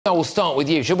I will start with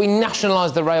you. Should we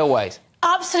nationalise the railways?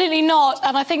 Absolutely not.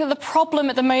 And I think that the problem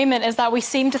at the moment is that we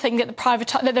seem to think that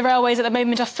the railways at the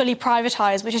moment are fully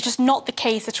privatised, which is just not the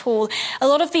case at all. A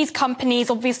lot of these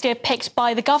companies obviously are picked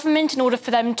by the government in order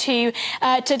for them to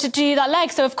do that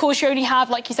leg. So, of course, you only have,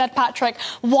 like you said, Patrick,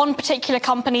 one particular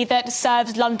company that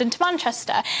serves London to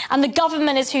Manchester. And the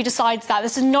government is who decides that.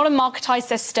 This is not a marketised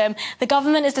system. The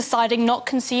government is deciding, not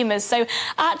consumers. So,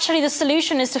 actually, the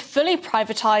solution is to fully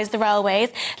privatise the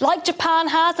railways, like Japan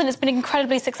has, and it's been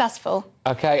incredibly successful.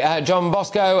 OK,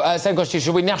 Johnbosco, same question.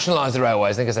 Should we nationalise the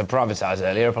railways? I think I said privatise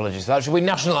earlier. Apologies for that. Should we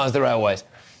nationalise the railways?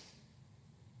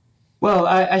 Well,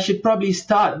 I should probably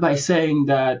start by saying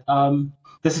that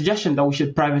the suggestion that we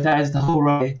should privatise the whole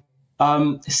railway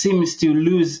seems to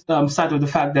lose sight of the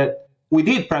fact that we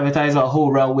did privatise our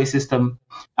whole railway system.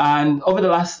 And over the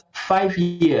last 5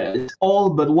 years, all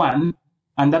but one,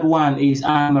 and that one is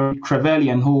Anne-Marie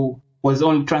Trevelyan, who was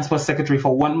only Transport Secretary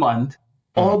for 1 month,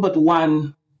 all but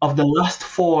one of the last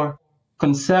 4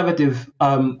 Conservative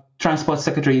transport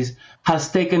secretaries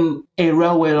has taken a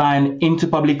railway line into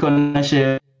public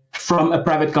ownership from a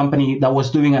private company that was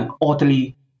doing an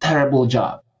utterly terrible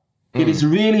job. It is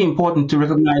really important to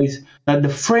recognize that the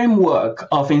framework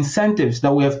of incentives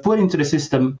that we have put into the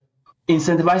system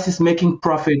incentivizes making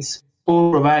profits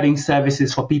or providing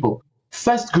services for people.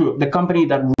 First Group, the company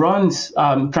that runs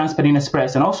Trans-Pennine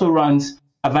Express and also runs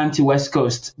Avanti West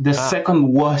Coast, the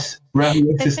second worst railway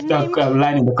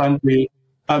line in the country,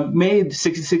 made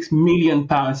 £66 million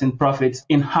in profits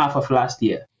in half of last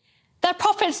year. Their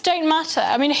profits don't matter.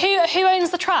 I mean, who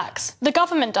owns the tracks? The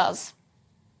government does.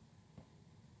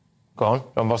 Go on,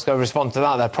 Johnbosco, respond to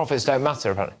that. Their profits don't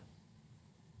matter, apparently.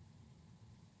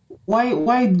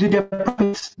 Why do their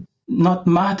profits not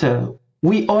matter?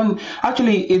 We own...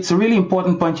 Actually, it's a really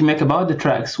important point you make about the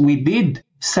tracks. We did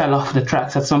sell off the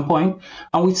tracks at some point,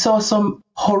 and we saw some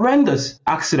horrendous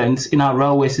accidents in our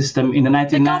railway system in the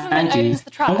 1990s,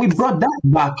 and we brought that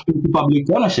back into public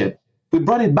ownership. We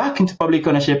brought it back into public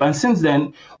ownership, and since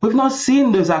then, we've not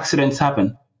seen those accidents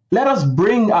happen. Let us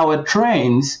bring our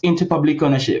trains into public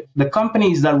ownership. The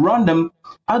companies that run them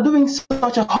are doing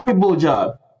such a horrible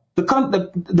job.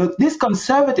 This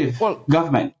Conservative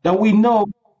government that we know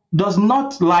does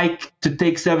not like to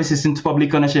take services into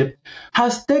public ownership,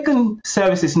 has taken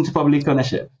services into public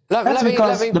ownership. Let me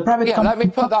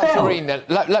put that to Reem then.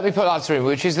 Let me put that to Reem,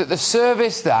 which is that the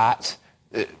service that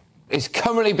is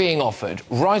currently being offered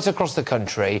right across the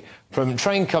country from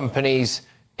train companies,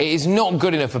 it is not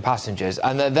good enough for passengers,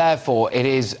 and that therefore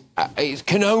it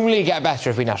can only get better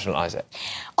if we nationalise it.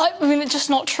 I mean, it's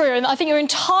just not true, and I think you're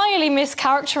entirely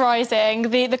mischaracterising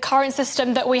the current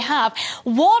system that we have.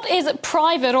 What is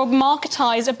private or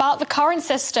marketised about the current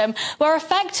system, where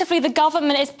effectively the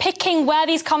government is picking where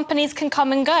these companies can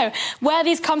come and go, where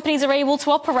these companies are able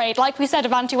to operate? Like we said,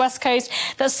 Avanti West Coast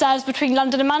that serves between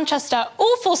London and Manchester,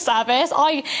 awful service.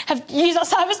 I have used that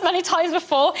service many times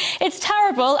before. It's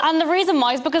terrible, and the reason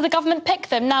why is because the government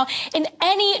picked them. Now, in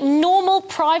any normal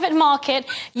private market,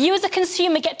 you as a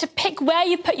consumer get to pick where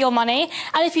you put your money,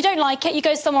 and if you don't like it, you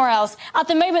go somewhere else. At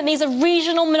the moment, these are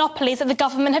regional monopolies that the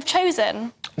government have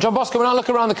chosen. Johnbosco, when I look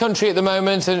around the country at the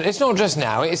moment, and it's not just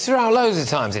now, it's throughout loads of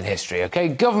times in history, OK?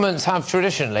 Governments have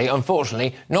traditionally,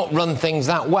 unfortunately, not run things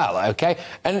that well, OK?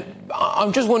 And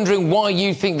I'm just wondering why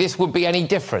you think this would be any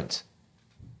different.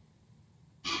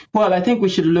 Well, I think we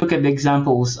should look at the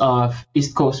examples of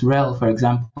East Coast Rail, for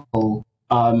example,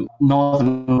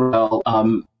 Northern Rail,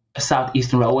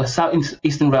 Southeastern Rail. Well,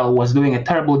 Southeastern Rail was doing a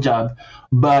terrible job,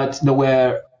 but they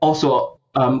were also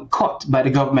caught by the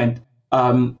government.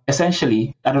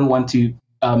 Essentially, I don't want to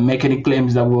make any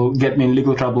claims that will get me in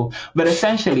legal trouble, but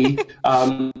essentially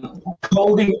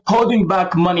holding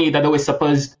back money that they were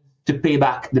supposed to pay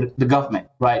back the government,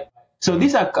 right? So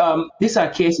these are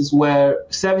cases where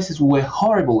services were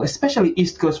horrible, especially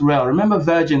East Coast Rail. Remember,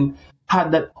 Virgin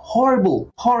had that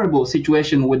horrible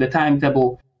situation with the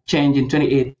timetable change in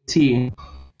 2018,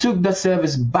 took the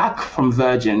service back from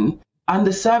Virgin, and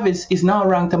the service is now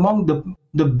ranked among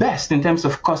the best in terms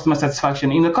of customer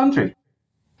satisfaction in the country.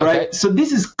 Right? Okay. So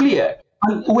this is clear.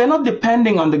 And we're not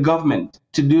depending on the government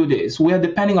to do this. We are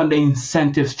depending on the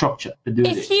incentive structure to do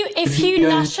this. If you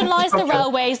nationalise the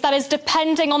railways, that is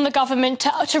depending on the government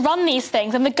to run these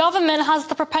things. And the government has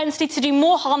the propensity to do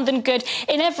more harm than good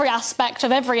in every aspect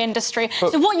of every industry.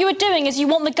 So what you are doing is you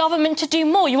want the government to do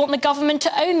more. You want the government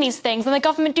to own these things. And the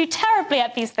government do terribly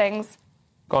at these things.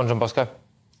 Go on, Johnbosco.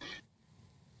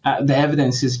 The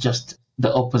evidence is just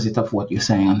the opposite of what you're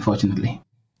saying, unfortunately.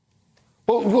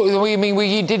 Well, I mean,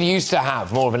 we did used to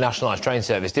have more of a nationalised train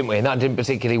service, didn't we? And that didn't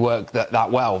particularly work that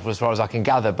well, as far as I can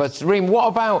gather. But, Reem, what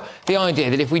about the idea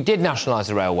that if we did nationalise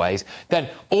the railways, then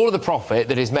all of the profit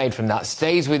that is made from that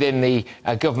stays within the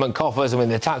government coffers and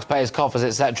within the taxpayers' coffers,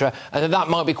 etc., and that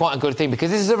might be quite a good thing? Because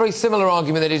this is a very similar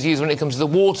argument that is used when it comes to the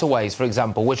waterways, for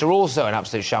example, which are also in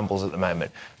absolute shambles at the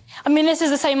moment. I mean, this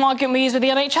is the same argument we use with the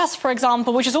NHS, for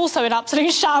example, which is also in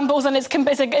absolute shambles, and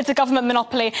it's a government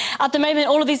monopoly. At the moment,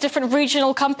 all of these different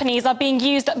regional companies are being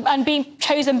used and being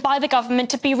chosen by the government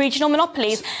to be regional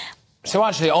monopolies. So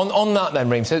actually, on that then,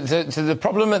 Reem, so the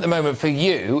problem at the moment for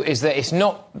you is that it's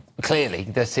not clearly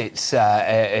that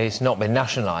it's not been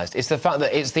nationalised. It's the fact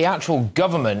that it's the actual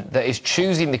government that is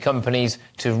choosing the companies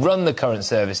to run the current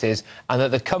services, and that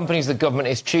the companies the government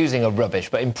is choosing are rubbish.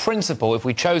 But in principle, if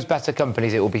we chose better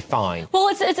companies, it will be fine.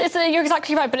 Well, you're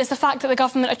exactly right, but it's the fact that the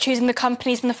government are choosing the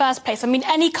companies in the first place. I mean,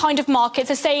 any kind of market.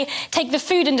 So say, take the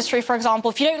food industry, for example.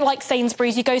 If you don't like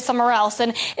Sainsbury's, you go somewhere else.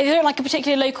 And if you don't like a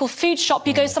particular local food shop,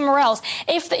 you go somewhere else.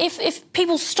 If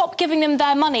people stop giving them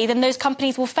their money, then those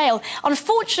companies will fail.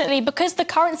 Unfortunately, because the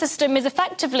current system is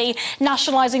effectively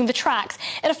nationalising the tracks,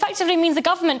 it effectively means the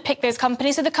government pick those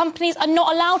companies, so the companies are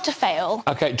not allowed to fail.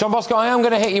 OK, Johnbosco, I am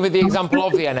going to hit you with the example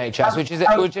of the NHS, which is...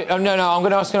 I'm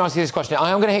going to ask you this question.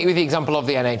 I am going to hit you with the example of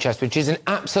the NHS, which is an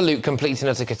absolute, complete and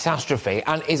utter catastrophe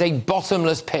and is a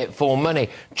bottomless pit for money.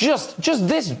 Just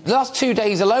this last 2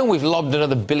 days alone, we've lobbed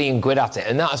another £1 billion at it,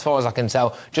 and that, as far as I can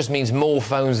tell, just means more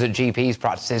phones at GPs'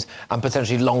 practices and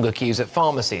potentially longer queues at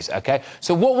pharmacies, OK?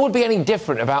 So what would be any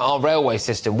different about our railway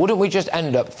system? Wouldn't we just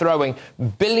end up throwing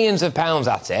billions of pounds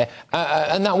at it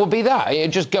and that would be that?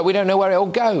 We don't know where it all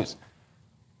goes.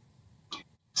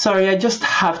 Sorry, I just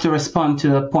have to respond to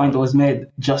the point that was made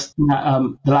just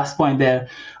the last point there.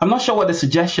 I'm not sure what the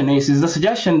suggestion is. Is the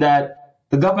suggestion that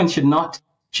the government should not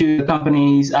choose the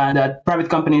companies and that private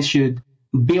companies should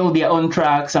build their own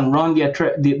tracks and run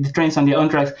the trains on their own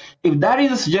tracks? If that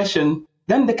is a suggestion,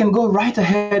 then they can go right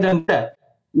ahead and do that.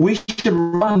 We should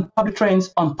run public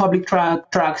trains on public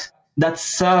tracks that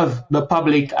serve the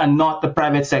public and not the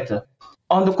private sector.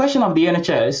 On the question of the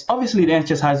NHS, obviously the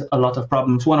NHS has a lot of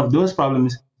problems. One of those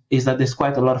problems is that there's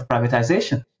quite a lot of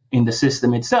privatization in the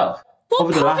system itself. What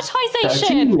over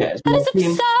privatization? Years, that is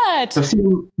absurd.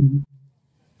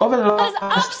 That is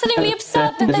absolutely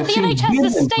absurd that the NHS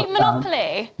is a state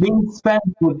monopoly. Being spent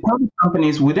with public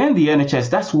companies within the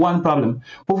NHS, that's one problem.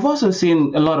 But we've also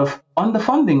seen a lot of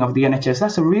underfunding of the NHS.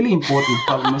 That's a really important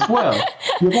problem as well.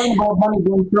 We're talking about money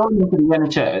being thrown into the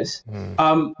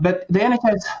NHS. But the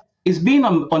NHS is being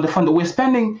underfunded. We're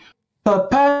spending per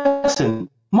person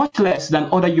much less than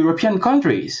other European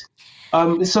countries.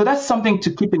 So that's something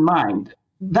to keep in mind.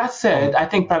 That said, I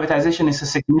think privatisation is a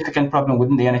significant problem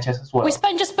within the NHS as well. We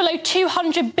spend just below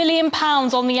 £200 billion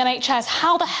on the NHS.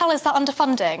 How the hell is that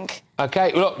underfunding?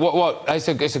 OK, look,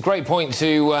 it's a great point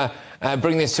to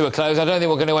bring this to a close. I don't think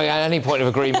we're going to get any point of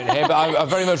agreement here, but I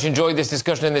very much enjoyed this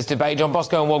discussion and this debate.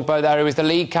 Johnbosco and Nwogbo there, who is the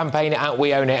lead campaigner at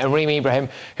We Own It, and Reem Ibrahim,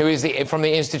 who is from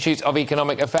the Institute of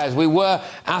Economic Affairs. We were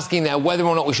asking there whether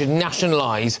or not we should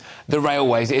nationalise the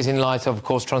railways. It is in light of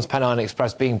course, TransPennine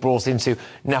Express being brought into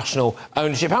national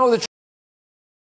ownership. How are the